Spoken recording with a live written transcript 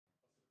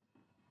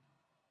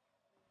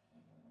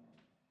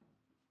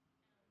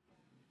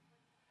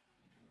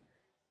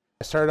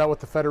I started out with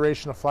the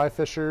Federation of Fly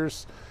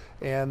Fishers,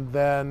 and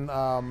then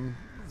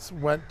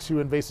went to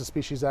Invasive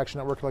Species Action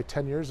Network like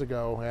 10 years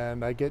ago,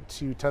 and I get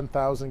to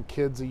 10,000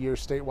 kids a year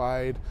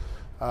statewide,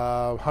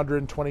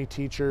 120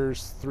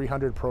 teachers,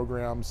 300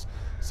 programs,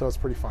 so it's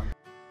pretty fun.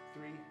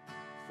 3,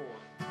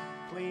 4.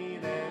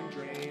 Clean and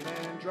drain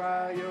and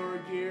dry your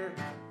gear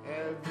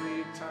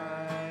every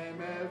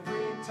time,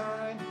 every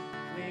time.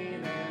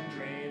 Clean and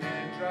drain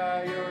and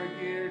dry your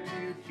gear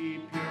to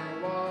keep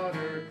your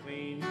water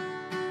clean.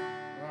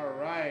 All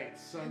right,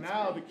 so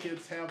now the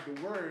kids have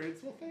the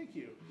words. Well, thank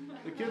you.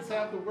 The kids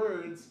have the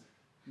words.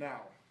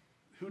 Now,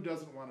 who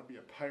doesn't want to be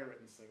a pirate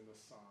and sing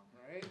this song,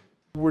 right?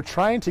 We're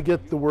trying to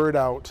get the word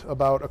out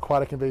about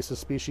aquatic invasive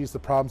species, the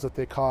problems that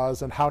they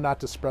cause, and how not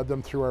to spread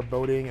them through our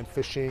boating and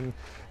fishing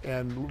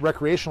and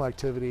recreational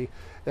activity.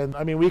 And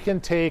I mean, we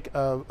can take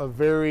a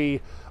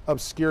very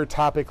obscure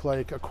topic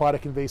like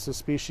aquatic invasive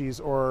species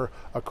or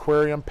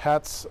aquarium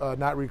pets,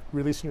 not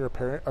releasing your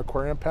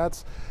aquarium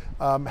pets,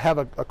 have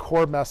a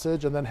core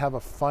message, and then have a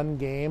fun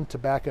game to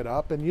back it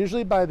up. And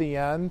usually by the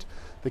end,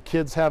 the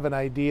kids have an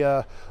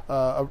idea,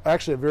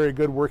 actually a very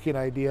good working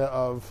idea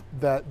of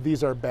that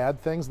these are bad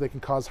things, they can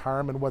cause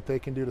harm, and what they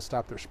can do to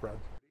stop their spread.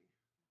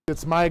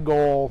 It's my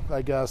goal,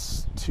 I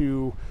guess,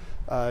 to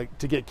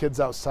get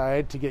kids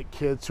outside, to get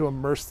kids, to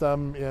immerse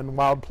them in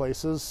wild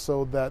places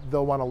so that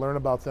they'll want to learn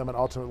about them and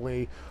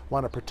ultimately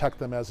want to protect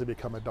them as they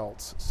become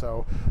adults.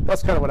 So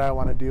that's kind of what I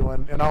want to do,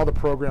 and all the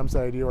programs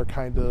that I do are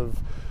kind of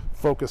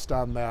focused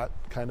on that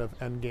kind of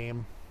end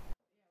game.